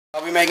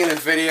I'll be making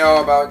this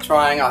video about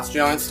trying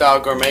Australian style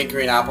gourmet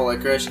green apple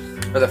licorice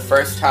for the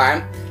first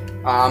time.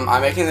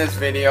 I'm making this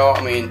video,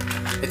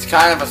 it's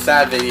kind of a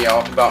sad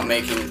video about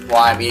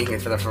why I'm eating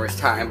it for the first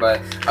time,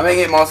 but I'm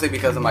making it mostly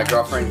because of my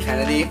girlfriend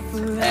Kennedy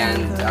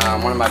and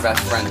one of my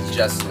best friends,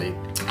 Jesali.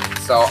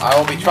 So I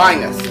will be trying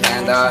this,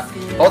 and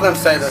both of them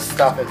say this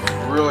stuff is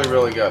really,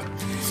 really good.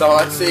 So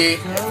let's see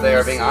if they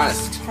are being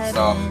honest.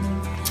 So,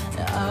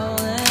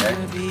 okay.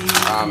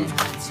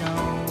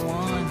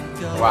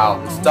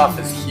 Wow, this stuff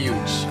is huge.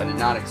 I did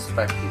not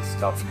expect this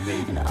stuff to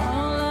be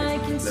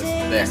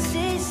this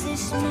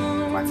thick.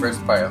 My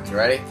first bite. Okay,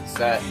 ready?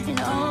 Set.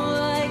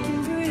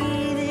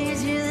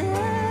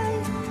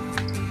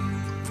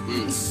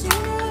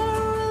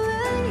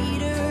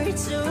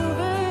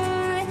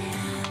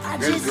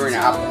 Here's green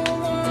apple.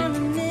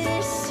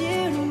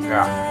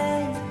 Yeah.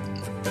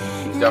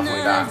 It's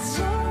definitely that.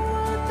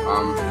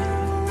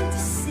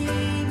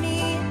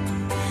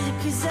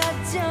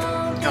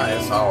 Kind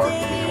of sour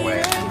in a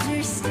way.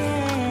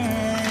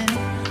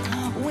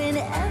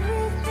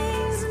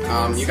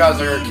 You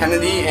guys are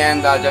Kennedy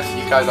and just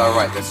you guys are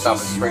right. This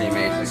stuff is pretty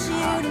amazing.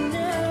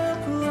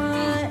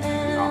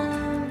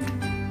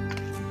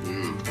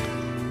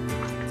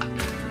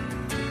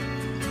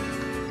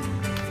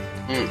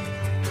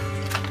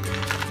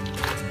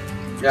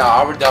 Yeah,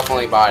 I would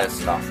definitely buy this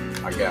stuff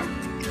again.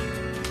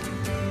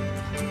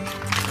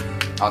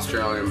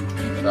 Australian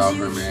style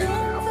gourmet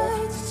apple.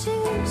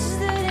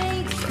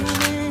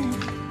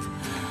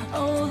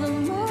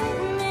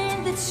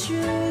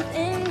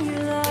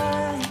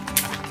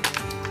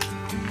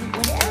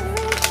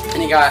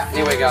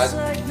 Anyway guys,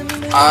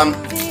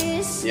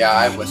 yeah,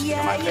 I have whiskey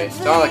on my face.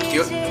 Don't I look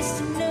cute?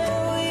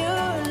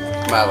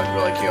 Might look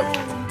really cute.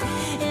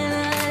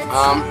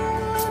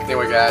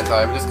 Anyway guys,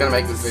 I'm just gonna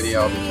make this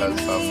video because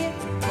of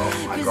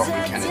my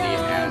girlfriend Kennedy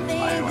and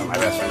my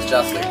best friend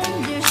Jesali.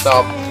 So,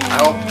 I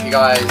hope you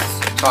guys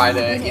try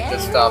to eat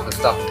this stuff. This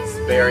stuff is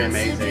very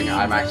amazing.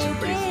 I'm actually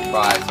pretty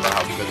surprised about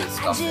how good this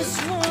stuff is.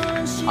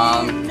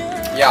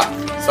 Yeah,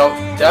 so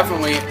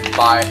definitely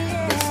buy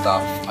this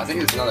stuff. I think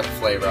there's another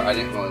flavor. I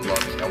didn't really look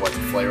at what the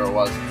flavor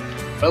was,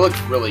 but it looked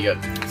really good.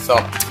 So,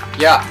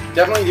 yeah,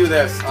 definitely do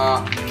this.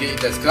 Eat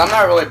this, because I'm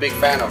not really a big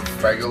fan of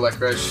regular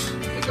licorice,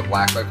 like the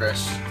black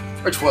licorice,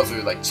 which was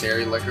really like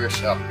cherry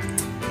licorice.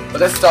 But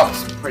this stuff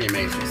is pretty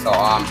amazing. So,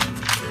 I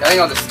think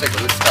I'll just stick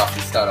with this stuff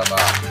instead of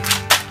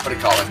what do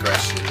you call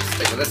licorice? Just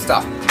stick with this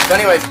stuff. So,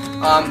 anyways,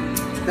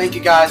 thank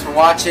you guys for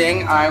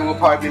watching. I will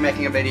probably be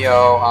making a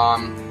video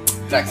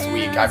next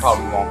week. I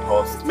probably won't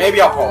post. Maybe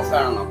I'll post.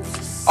 I don't know.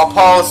 I'll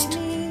post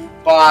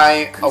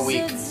by a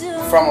week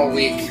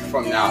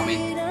from now.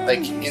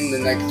 Like in the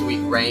next week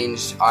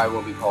range, I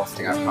will be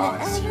posting. I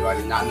promise you. I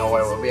do not know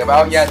what it will be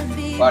about yet,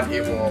 but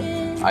it will.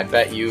 I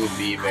bet you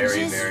be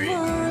very, very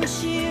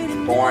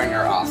boring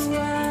or awesome.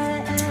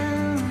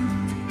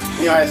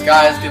 Anyways,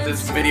 guys, give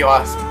this video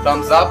a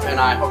thumbs up, and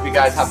I hope you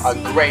guys have a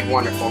great,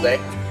 wonderful day.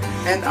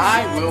 And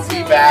I will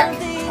be back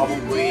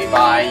probably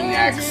by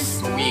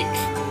next week.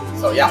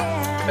 So yeah.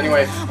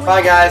 Anyways,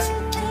 bye guys.